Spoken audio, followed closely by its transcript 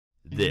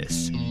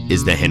This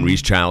is the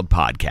Henry's Child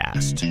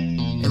Podcast.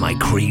 Am I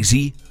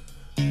crazy?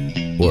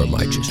 Or am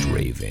I just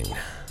raving?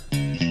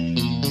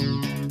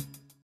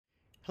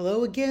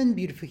 Hello again,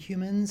 beautiful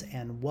humans,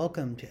 and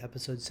welcome to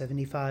episode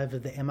 75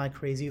 of the Am I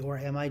Crazy or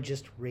Am I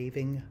Just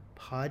Raving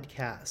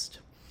podcast.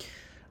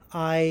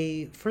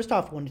 I first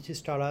off wanted to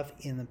start off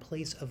in the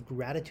place of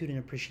gratitude and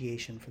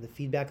appreciation for the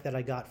feedback that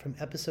I got from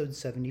episode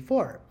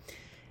 74.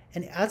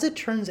 And as it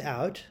turns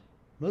out,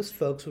 most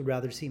folks would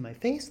rather see my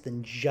face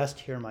than just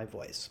hear my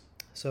voice.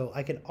 So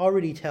I can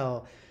already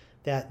tell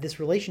that this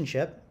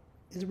relationship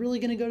is really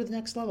going to go to the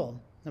next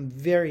level. I'm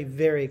very,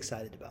 very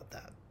excited about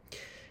that.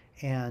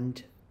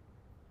 And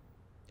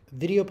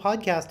video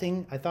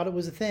podcasting, I thought it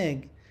was a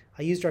thing.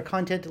 I used our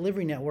content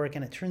delivery network,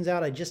 and it turns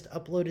out I just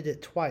uploaded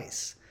it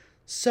twice.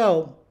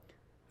 So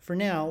for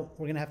now,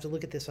 we're going to have to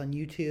look at this on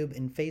YouTube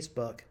and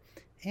Facebook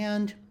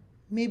and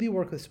maybe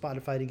work with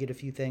Spotify to get a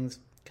few things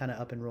kind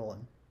of up and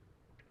rolling.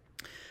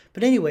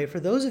 But anyway, for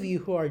those of you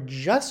who are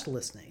just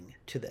listening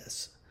to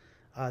this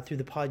through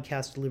the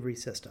podcast delivery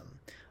system,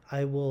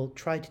 I will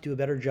try to do a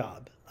better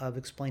job of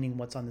explaining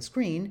what's on the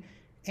screen,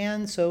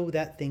 and so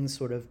that things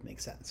sort of make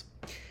sense.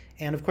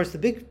 And of course, the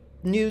big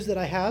news that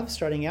I have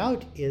starting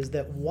out is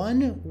that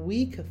 1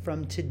 week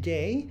from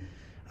today,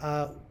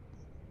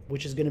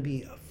 which is going to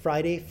be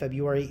Friday,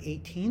 February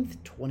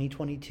 18th,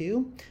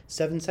 2022,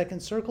 7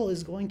 Second Circle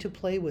is going to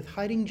play with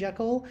Hiding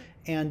Jekyll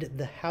and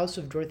the House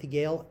of Dorothy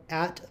Gale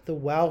at the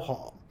Wow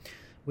Hall.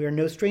 We are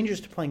no strangers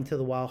to playing to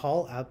the Wow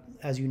Hall,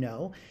 as you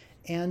know,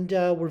 and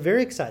we're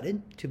very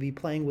excited to be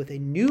playing with a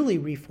newly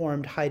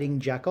reformed Hiding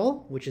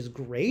Jekyll, which is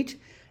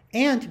great,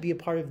 and to be a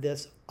part of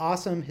this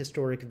awesome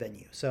historic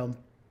venue. So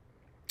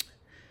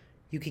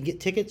you can get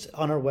tickets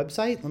on our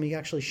website. Let me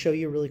actually show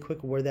you really quick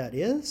where that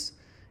is.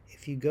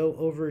 If you go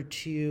over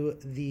to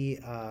the,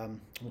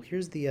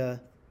 here's the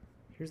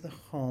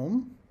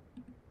home,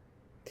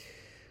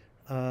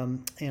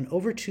 and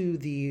over to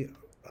the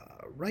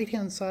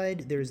right-hand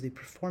side, there's the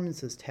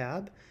Performances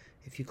tab.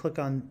 If you click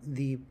on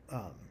the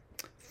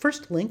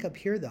first link up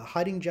here, the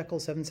Hiding Jekyll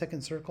 7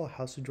 Second Circle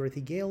House of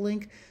Dorothy Gale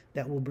link,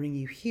 that will bring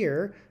you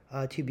here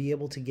to be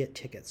able to get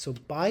tickets. So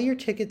buy your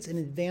tickets in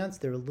advance.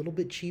 They're a little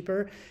bit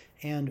cheaper,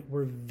 and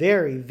we're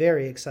very,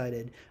 very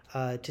excited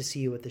to see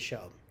you at the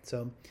show.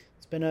 So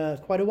it's been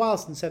quite a while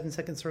since 7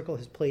 Second Circle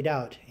has played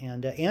out,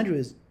 and Andrew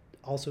is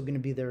also going to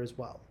be there as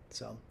well.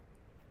 So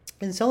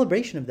in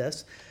celebration of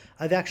this,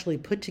 I've actually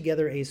put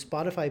together a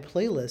Spotify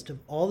playlist of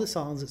all the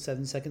songs that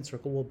 7 Second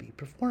Circle will be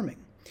performing.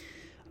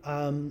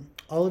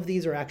 All of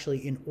these are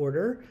actually in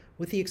order,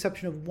 with the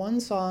exception of one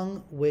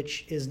song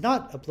which is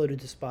not uploaded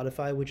to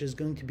Spotify, which is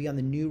going to be on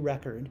the new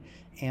record,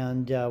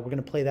 and we're going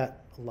to play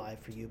that live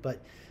for you.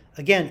 But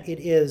again, it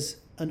is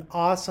an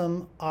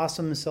awesome,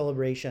 awesome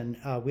celebration.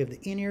 We have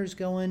the in-ears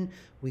going,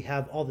 we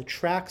have all the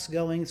tracks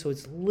going, so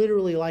it's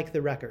literally like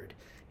the record.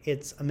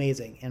 It's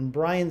amazing. And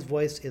Brian's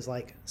voice is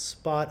like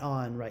spot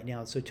on right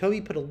now. So Toby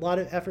put a lot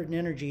of effort and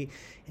energy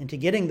into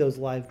getting those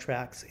live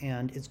tracks,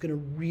 and it's going to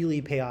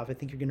really pay off. I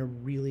think you're going to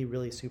really,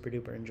 really super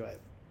duper enjoy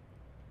it.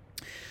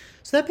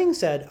 So that being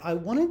said, I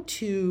wanted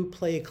to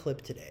play a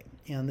clip today.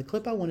 And the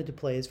clip I wanted to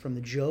play is from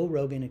the Joe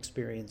Rogan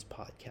Experience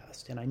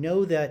podcast. And I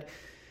know that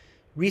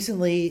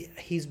recently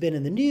he's been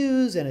in the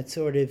news, and it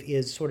sort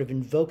of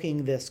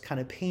invoking this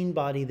kind of pain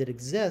body that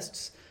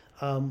exists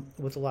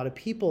with a lot of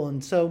people.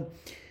 And so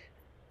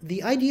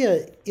the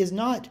idea is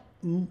not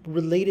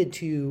related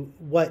to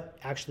what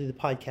actually the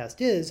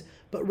podcast is,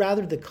 but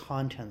rather the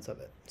contents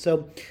of it.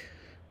 So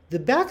the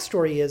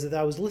backstory is that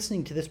I was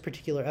listening to this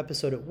particular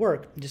episode at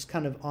work, just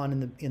kind of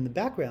on in the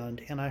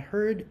background, and I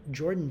heard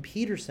Jordan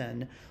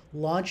Peterson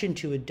launch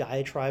into a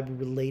diatribe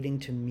relating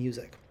to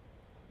music.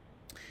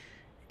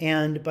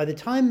 And by the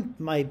time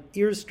my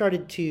ears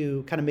started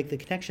to kind of make the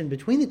connection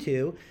between the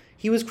two,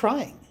 he was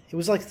crying. It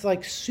was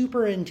like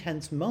super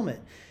intense moment.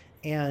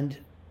 And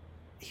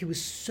he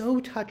was so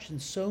touched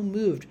and so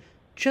moved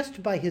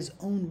just by his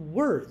own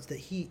words that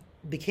he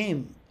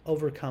became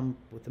overcome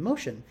with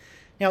emotion.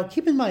 Now,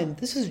 keep in mind,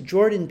 this is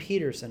Jordan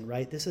Peterson,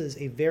 right? This is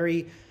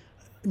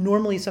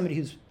normally somebody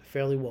who's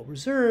fairly well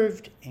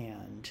reserved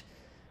and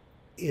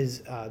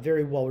is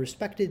very well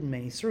respected in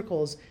many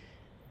circles,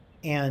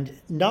 and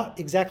not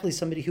exactly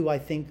somebody who I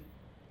think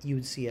you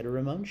would see at a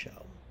Ramon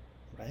show,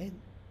 right?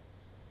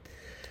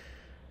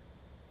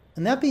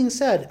 And that being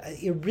said,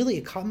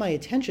 it caught my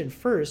attention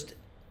first.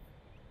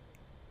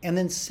 And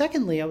then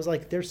secondly, I was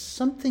like, there's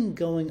something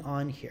going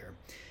on here.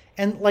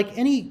 And like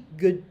any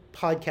good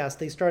podcast,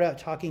 they start out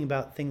talking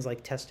about things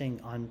like testing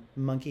on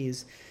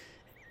monkeys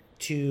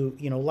to,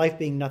 life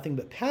being nothing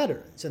but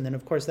patterns. And then,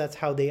 of course, that's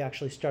how they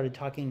actually started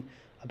talking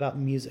about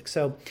music.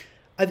 So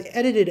I've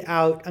edited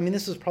out,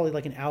 this was probably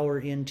like an hour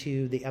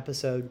into the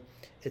episode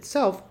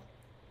itself,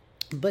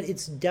 but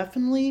it's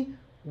definitely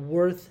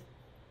worth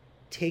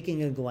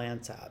taking a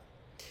glance at.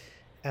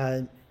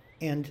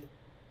 And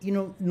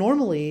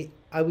normally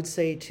I would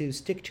say to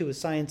stick to a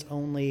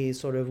science-only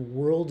sort of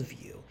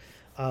worldview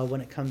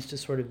when it comes to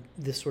sort of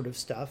this sort of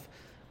stuff.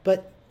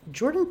 But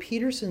Jordan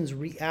Peterson's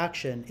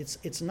reaction,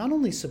 it's not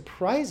only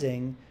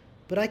surprising,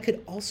 but I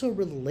could also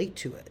relate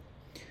to it.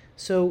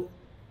 So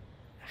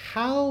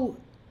how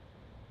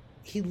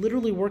he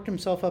literally worked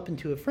himself up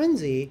into a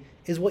frenzy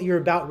is what you're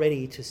about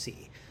ready to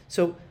see.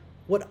 So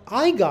what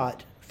I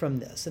got from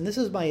this, and this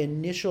is my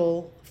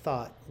initial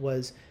thought,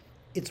 was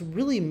it's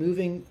really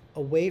moving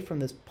away from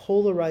this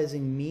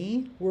polarizing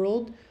me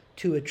world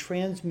to a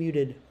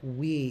transmuted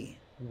we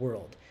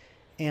world.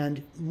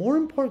 And more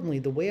importantly,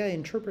 the way I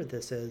interpret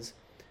this is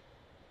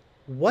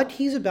what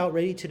he's about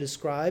ready to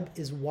describe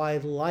is why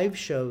live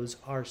shows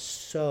are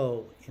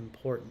so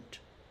important.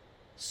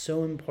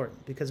 So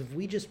important. Because if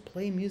we just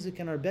play music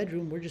in our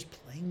bedroom, we're just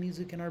playing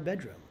music in our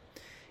bedroom.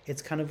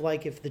 It's kind of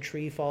like if the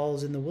tree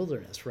falls in the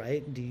wilderness,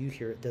 right? Do you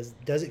hear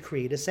it? Does it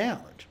create a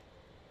sound?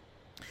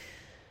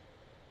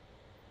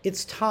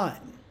 It's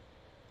time.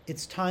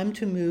 It's time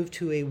to move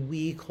to a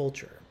we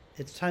culture.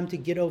 It's time to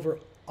get over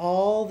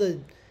all the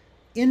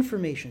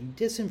information,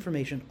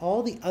 disinformation,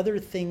 all the other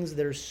things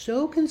that are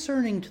so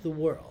concerning to the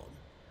world.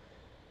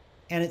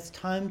 And it's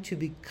time to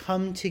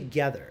become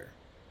together.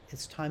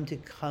 It's time to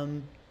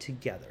come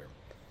together.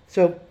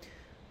 So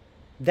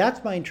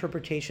that's my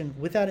interpretation.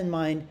 With that in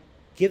mind,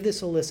 give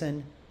this a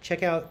listen.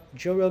 Check out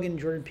Joe Rogan and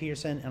Jordan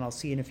Peterson, and I'll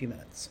see you in a few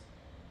minutes.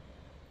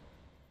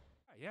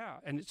 Yeah,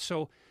 and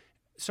so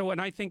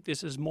and I think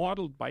this is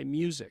modeled by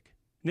music.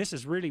 And this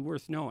is really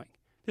worth knowing.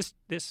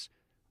 This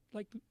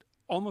like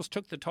almost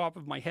took the top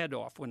of my head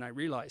off when I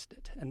realized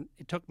it. And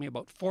it took me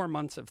about 4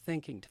 months of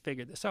thinking to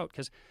figure this out.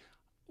 Because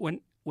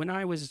when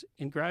I was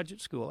in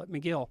graduate school at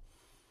McGill,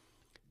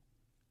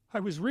 I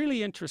was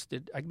really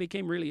interested. I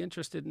became really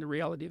interested in the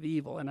reality of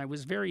evil, and I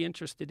was very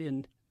interested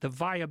in the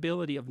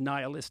viability of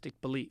nihilistic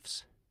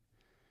beliefs.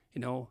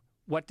 You know,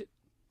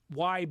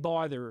 why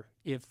bother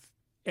if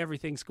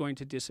everything's going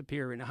to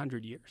disappear in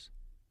 100 years?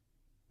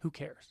 Who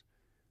cares?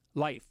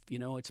 Life, you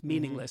know, it's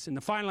meaningless. In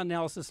the final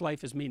analysis,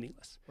 life is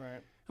meaningless.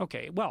 Right.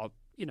 Okay, well,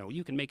 you know,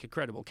 you can make a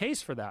credible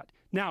case for that.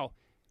 Now,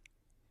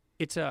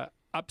 it's a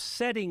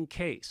upsetting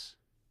case.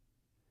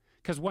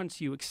 Because once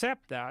you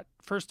accept that,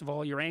 first of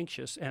all, you're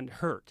anxious and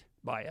hurt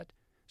by it.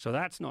 So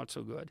that's not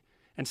so good.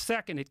 And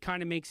second, it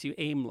kind of makes you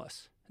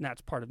aimless. And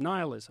that's part of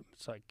nihilism.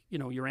 It's like, you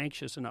know, you're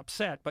anxious and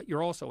upset, but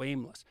you're also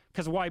aimless.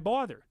 Because why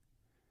bother?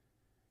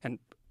 And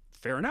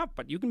fair enough,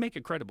 but you can make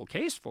a credible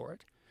case for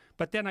it.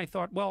 But then I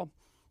thought, well,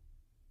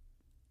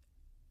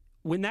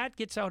 when that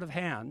gets out of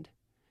hand,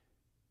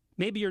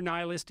 maybe you're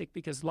nihilistic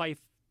because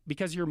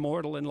you're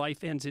mortal and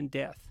life ends in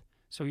death.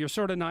 So you're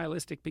sort of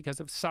nihilistic because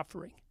of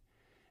suffering.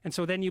 And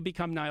so then you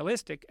become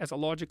nihilistic as a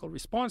logical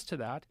response to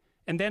that.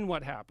 And then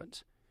what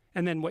happens?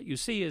 And then what you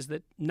see is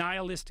that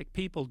nihilistic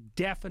people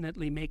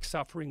definitely make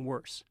suffering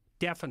worse.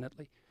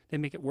 Definitely. They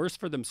make it worse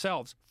for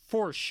themselves,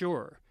 for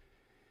sure.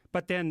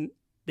 But then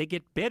they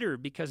get bitter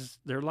because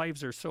their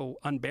lives are so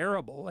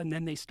unbearable, and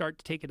then they start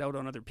to take it out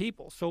on other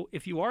people. So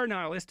if you are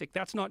nihilistic,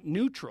 that's not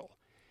neutral.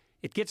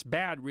 It gets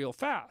bad real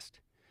fast.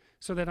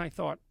 So then I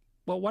thought,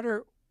 well,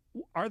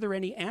 are there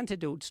any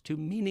antidotes to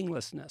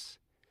meaninglessness?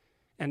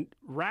 And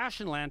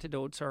rational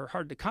antidotes are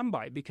hard to come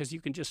by because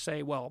you can just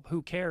say, well,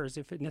 who cares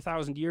if in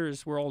 1,000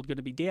 years we're all going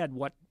to be dead?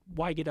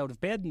 Why get out of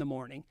bed in the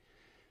morning?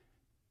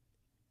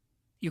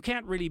 You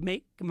can't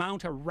really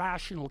mount a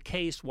rational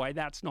case why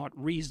that's not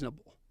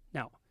reasonable.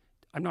 Now,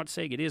 I'm not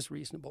saying it is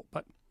reasonable,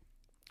 but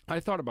I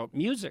thought about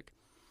music.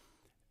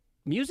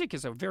 Music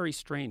is a very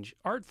strange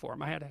art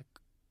form. I had a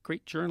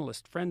great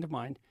journalist friend of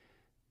mine.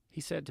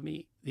 He said to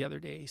me the other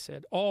day, he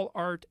said, all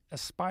art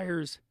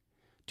aspires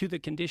to the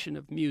condition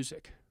of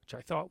music, which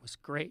I thought was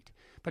great.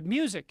 But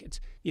music,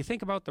 you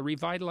think about the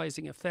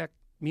revitalizing effect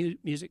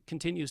music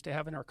continues to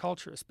have in our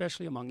culture,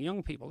 especially among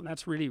young people, and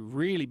that's really,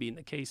 really been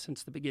the case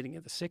since the beginning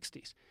of the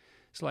 60s.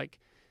 It's like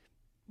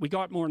we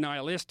got more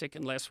nihilistic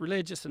and less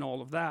religious and all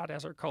of that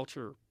as our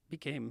culture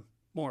became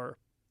more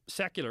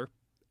secular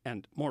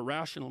and more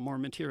rational, more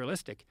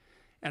materialistic.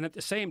 And at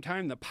the same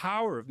time, the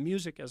power of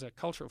music as a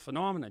cultural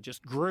phenomenon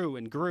just grew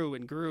and grew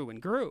and grew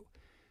and grew.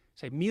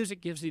 Say,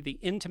 music gives you the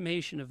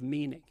intimation of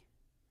meaning,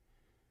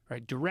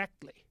 right,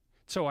 directly.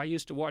 So I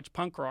used to watch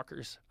punk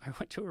rockers. I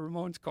went to a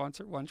Ramones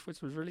concert once,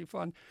 which was really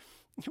fun.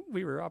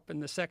 We were up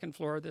in the second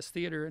floor of this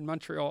theater in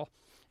Montreal,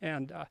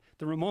 and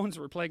the Ramones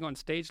were playing on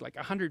stage like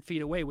 100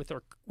 feet away with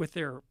their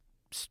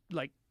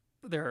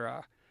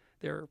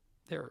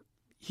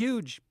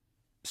huge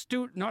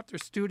stadium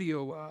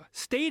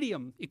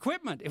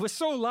equipment. It was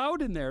so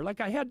loud in there.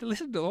 Like I had to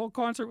listen to the whole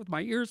concert with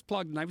my ears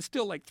plugged, and I was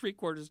still like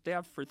 3/4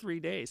 deaf for 3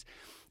 days.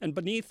 And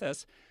beneath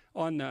us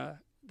on the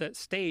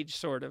stage,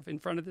 sort of in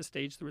front of the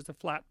stage, there was a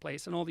flat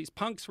place, and all these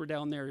punks were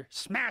down there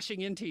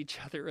smashing into each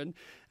other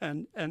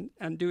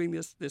and doing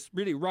this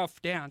really rough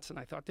dance. And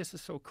I thought, this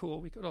is so cool.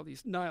 We got all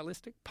these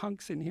nihilistic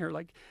punks in here,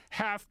 like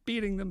half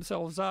beating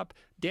themselves up,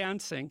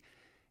 dancing,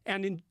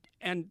 and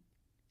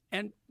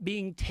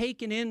being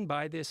taken in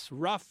by this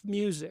rough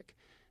music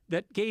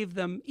that gave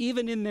them,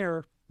 even in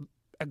their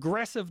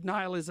aggressive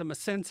nihilism, a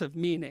sense of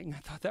meaning. I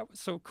thought that was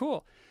so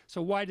cool.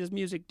 So why does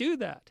music do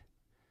that?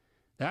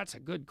 That's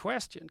a good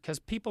question, because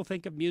people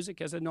think of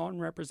music as a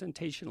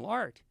non-representational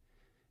art.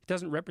 It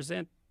doesn't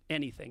represent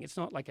anything. It's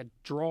not like a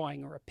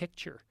drawing or a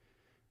picture.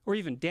 or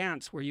even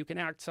dance where you can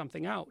act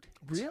something out.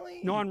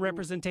 Really?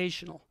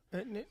 Non-representational.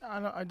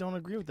 I don't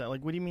agree with that.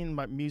 Like, what do you mean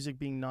by music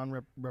being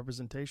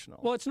non-representational?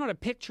 Well, it's not a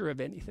picture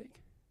of anything.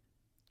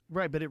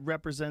 Right, but it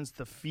represents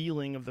the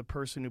feeling of the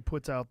person who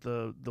puts out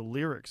the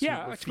lyrics.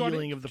 Yeah, the it's got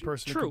feeling of the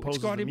person who true. composes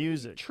It's got the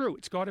music. True,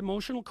 it's got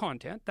emotional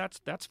content.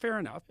 That's fair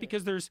enough,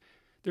 because there's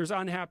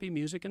unhappy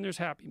music and there's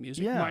happy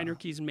music, Yeah. minor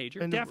keys and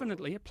major. And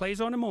Definitely, it plays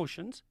on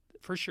emotions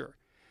for sure.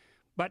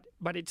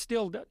 But it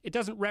still it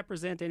doesn't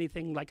represent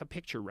anything like a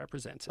picture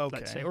represents it,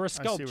 let's say, or a I see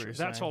what sculpture. you're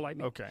That's saying. all I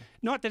mean. Okay.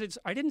 Not that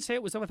I didn't say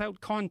it was without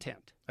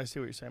content. I see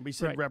what you're saying, but you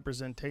said Right.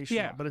 representation.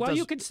 Yeah. But it Well, does,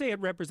 you could say it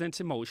represents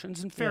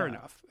emotions, and fair Yeah.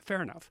 enough.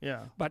 Fair enough.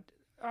 Yeah. But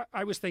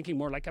I was thinking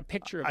more like a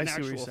picture of I an see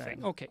what you're actual saying.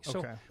 thing. Okay. So,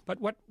 Okay.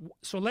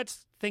 so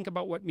let's think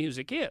about what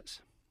music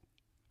is.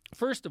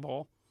 First of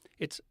all,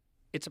 it's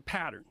a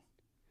pattern.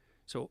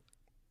 So,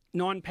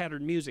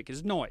 non-patterned music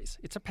is noise.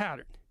 It's a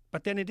pattern.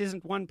 But then it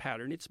isn't one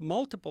pattern. It's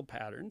multiple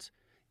patterns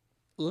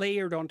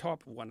layered on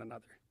top of one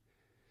another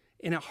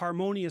in a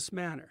harmonious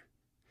manner,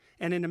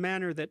 and in a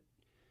manner that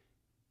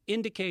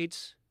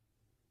indicates,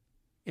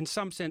 in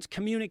some sense,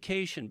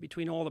 communication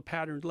between all the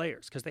patterned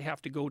layers, because they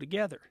have to go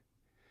together.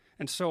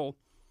 And so,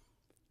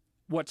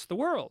 what's the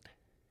world?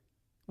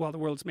 Well, the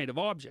world's made of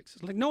objects.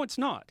 It's like, no, it's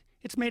not.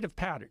 It's made of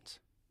patterns.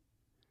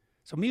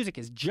 So music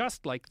is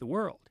just like the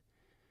world,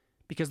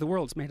 because the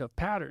world's made of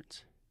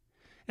patterns.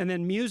 And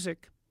then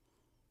music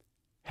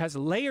has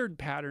layered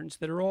patterns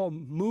that are all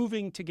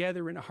moving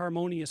together in a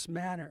harmonious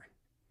manner.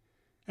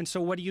 And so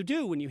what do you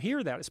do when you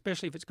hear that,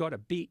 especially if it's got a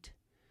beat?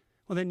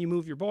 Well, then you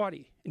move your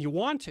body, and you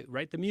want to,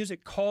 right? The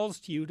music calls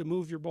to you to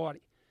move your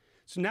body.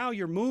 So now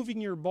you're moving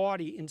your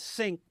body in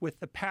sync with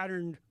the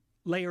patterned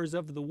layers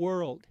of the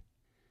world.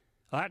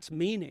 Well, that's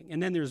meaning.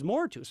 And then there's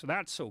more to it. So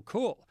that's so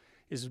cool.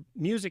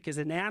 Music is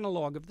an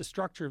analog of the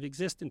structure of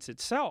existence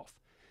itself.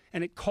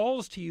 And it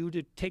calls to you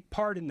to take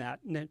part in that.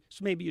 And then,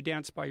 so maybe you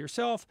dance by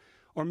yourself,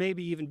 or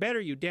maybe even better,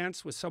 you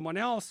dance with someone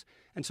else.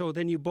 And so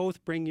then you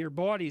both bring your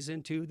bodies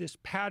into this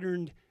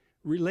patterned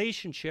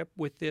relationship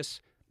with this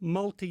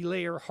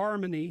multi-layer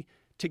harmony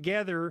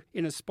together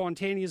in a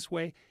spontaneous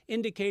way,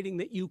 indicating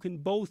that you can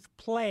both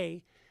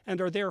play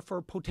and are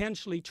therefore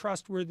potentially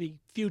trustworthy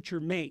future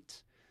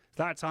mates.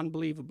 That's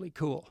unbelievably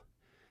cool.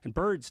 And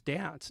birds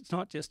dance. It's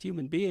not just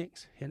human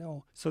beings, you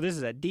know. So this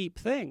is a deep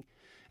thing.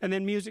 And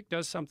then music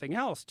does something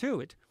else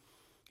too.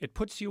 It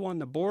puts you on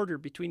the border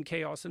between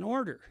chaos and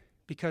order,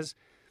 because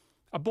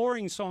a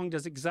boring song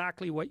does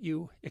exactly what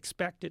you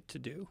expect it to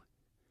do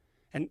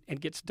and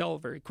gets dull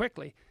very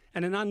quickly.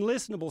 And an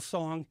unlistenable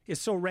song is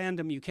so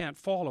random you can't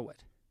follow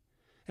it.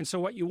 And so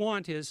what you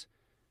want is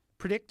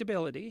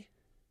predictability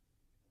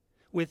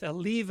with a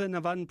leaven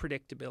of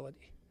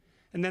unpredictability.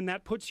 And then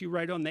that puts you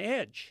right on the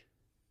edge.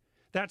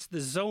 That's the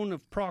zone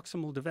of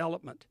proximal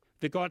development.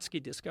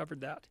 Vygotsky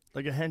discovered that.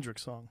 like a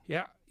Hendrix song.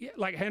 Yeah,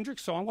 like a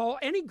Hendrix song. Well,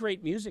 any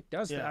great music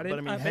does Yeah, that. but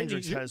I mean,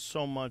 Hendrix you- has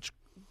so much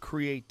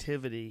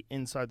creativity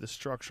inside the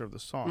structure of the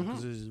song,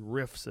 because there's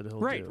riffs that he'll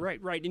do.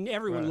 Right. And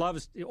everyone Right.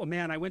 loves, oh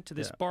man, I went to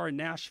this Yeah. bar in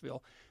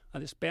Nashville.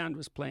 This band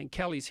was playing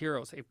Kelly's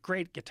Heroes, a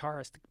great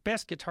guitarist, the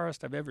best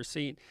guitarist I've ever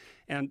seen.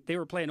 And they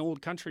were playing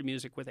old country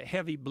music with a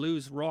heavy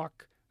blues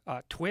rock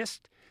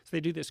twist. So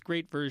they do this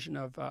great version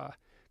of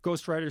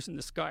Ghost Riders in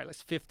the Sky.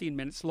 It's 15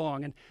 minutes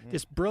long. And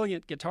this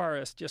brilliant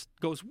guitarist just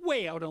goes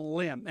way out on a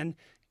limb. And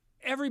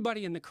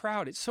everybody in the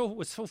crowd, it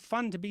was so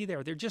fun to be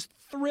there. They're just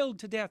thrilled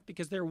to death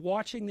because they're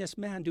watching this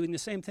man doing the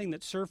same thing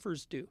that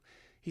surfers do.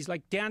 He's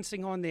like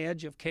dancing on the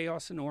edge of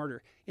chaos and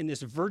order in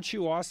this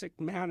virtuosic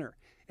manner.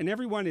 And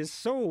everyone is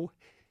so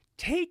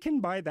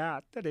taken by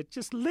that it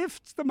just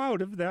lifts them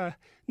out of the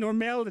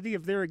normality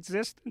of their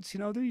existence.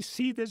 You know, you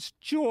see this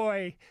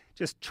joy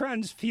just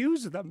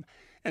transfuse them.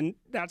 And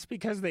that's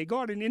because they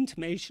got an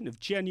intimation of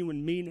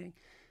genuine meaning.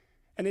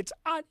 And it's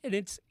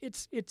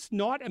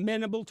not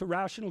amenable to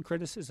rational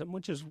criticism,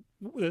 which is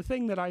the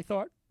thing that I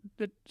thought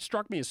that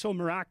struck me as so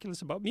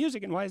miraculous about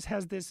music, and why it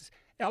has this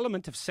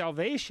element of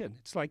salvation.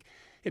 It's like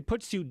it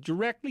puts you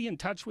directly in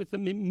touch with the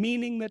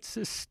meaning that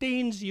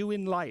sustains you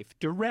in life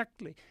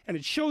directly. And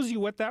it shows you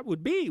what that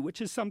would be, which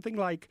is something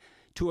like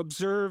to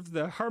observe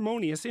the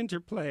harmonious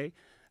interplay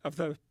of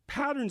the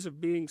patterns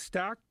of being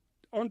stacked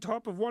on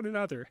top of one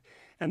another,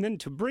 and then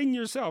to bring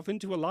yourself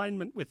into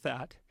alignment with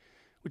that,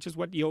 which is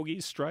what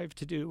yogis strive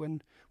to do,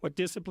 and what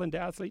disciplined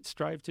athletes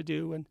strive to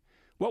do, and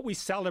what we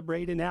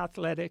celebrate in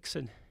athletics.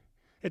 And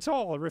it's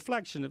all a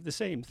reflection of the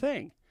same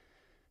thing.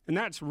 And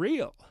that's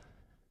real.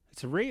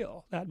 It's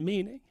real, that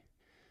meaning.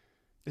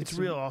 It's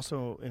real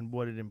also in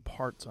what it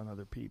imparts on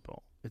other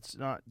people. It's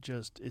not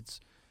just,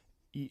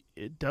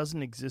 it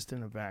doesn't exist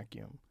in a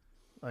vacuum.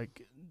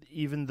 Like,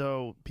 even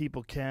though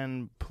people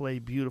can play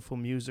beautiful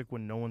music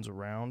when no one's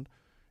around,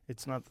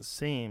 it's not the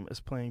same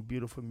as playing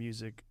beautiful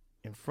music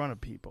in front of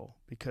people,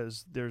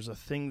 because there's a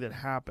thing that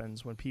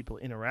happens when people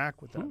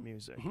interact with that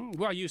music.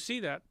 Well, you see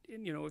that,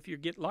 you know, if you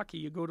get lucky,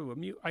 you go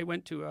to I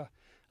went to a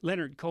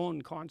Leonard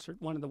Cohen concert,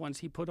 one of the ones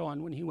he put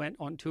on when he went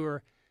on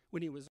tour,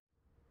 when he was...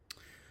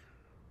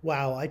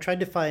 Wow, I tried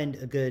to find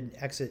a good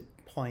exit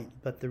point,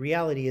 but the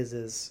reality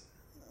is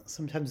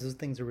sometimes those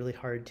things are really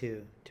hard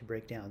to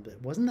break down.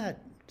 But wasn't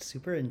that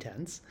super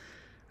intense?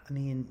 I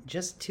mean,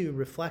 just to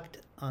reflect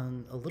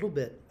on a little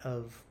bit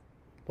of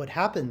what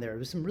happened there,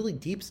 there's some really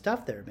deep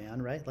stuff there,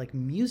 man, right? Like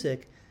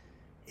music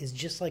is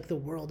just like the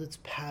world, it's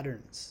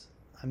patterns.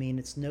 I mean,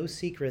 it's no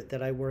secret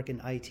that I work in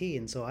IT,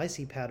 and so I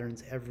see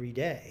patterns every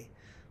day.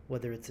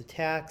 Whether it's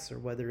attacks or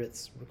whether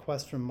it's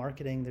requests from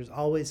marketing, there's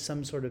always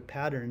some sort of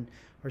pattern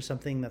or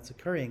something that's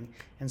occurring.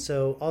 And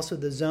so also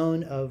the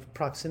zone of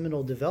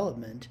proximal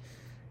development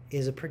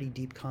is a pretty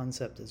deep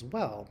concept as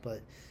well. But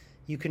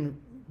you can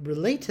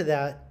relate to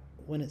that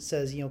when it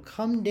says,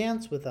 come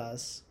dance with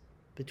us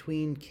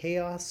between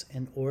chaos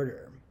and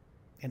order.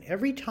 And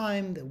every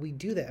time that we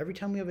do that, every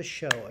time we have a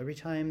show, every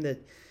time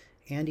that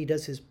Andy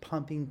does his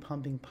pumping,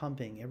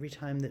 every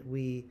time that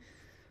we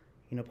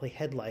play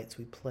Headlights,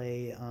 we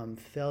play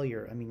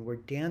Failure. I mean, we're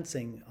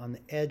dancing on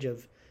the edge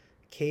of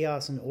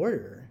chaos and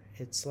order.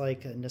 It's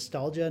like a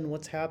nostalgia and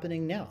what's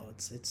happening now.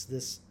 It's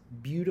this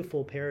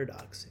beautiful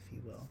paradox, if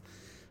you will.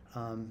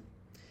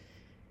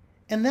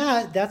 And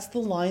that's the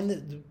line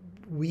that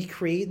we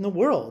create in the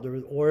world,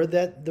 or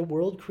that the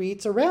world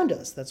creates around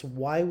us. That's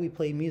why we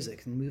play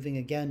music, and moving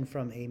again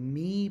from a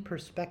me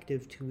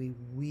perspective to a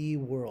we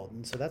world.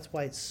 And so that's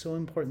why it's so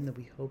important that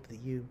we hope that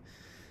you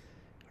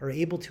are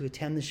able to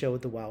attend the show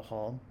at the Wow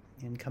Hall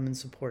and come and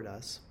support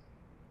us.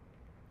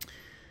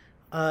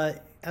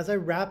 As I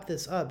wrap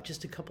this up,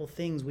 just a couple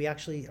things. We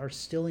actually are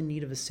still in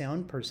need of a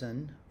sound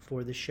person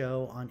for the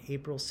show on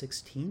April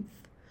 16th.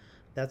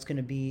 That's going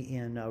to be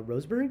in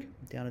Roseburg,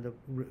 down at a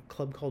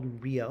club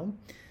called Rio.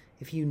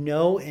 If you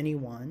know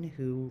anyone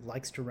who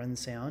likes to run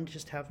sound,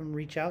 just have them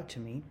reach out to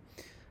me.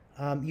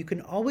 You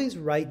can always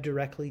write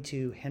directly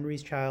to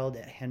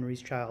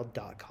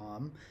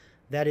henryschild@henryschild.com.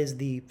 That is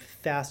the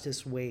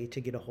fastest way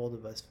to get a hold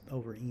of us,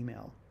 over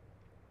email.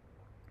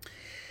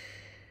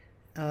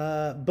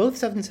 Both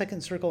 7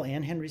 Second Circle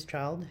and Henry's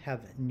Child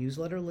have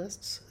newsletter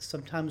lists.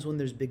 Sometimes when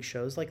there's big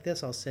shows like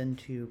this, I'll send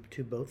to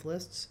both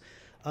lists.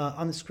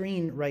 On the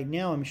screen right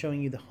now, I'm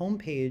showing you the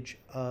homepage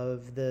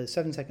of the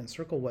 7 Second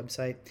Circle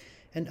website.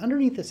 And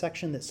underneath the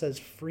section that says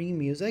free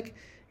music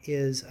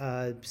is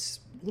a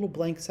little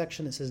blank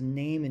section that says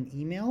name and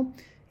email.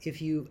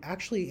 If you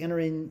actually enter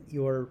in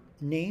your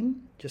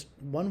name, just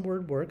one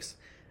word works,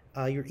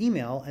 your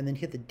email, and then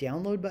hit the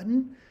download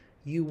button,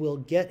 you will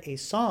get a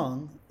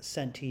song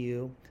sent to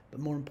you. But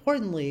more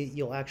importantly,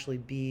 you'll actually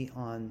be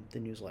on the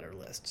newsletter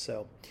list.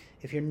 So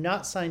if you're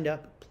not signed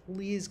up,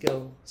 please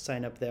go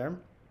sign up there.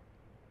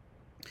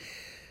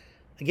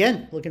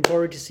 Again, looking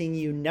forward to seeing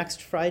you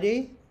next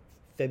Friday,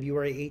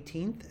 February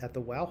 18th at the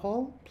Wow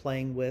Hall,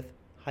 playing with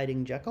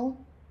Hiding Jekyll.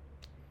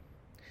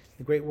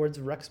 The great words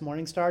of Rex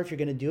Morningstar: if you're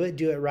going to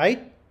do it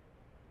right.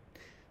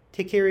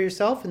 Take care of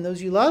yourself and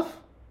those you love.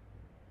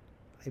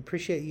 I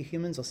appreciate you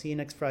humans. I'll see you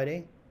next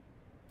Friday.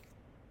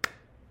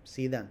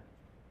 See you then.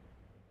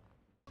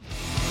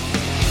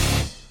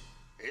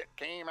 It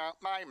came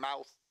out my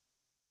mouth.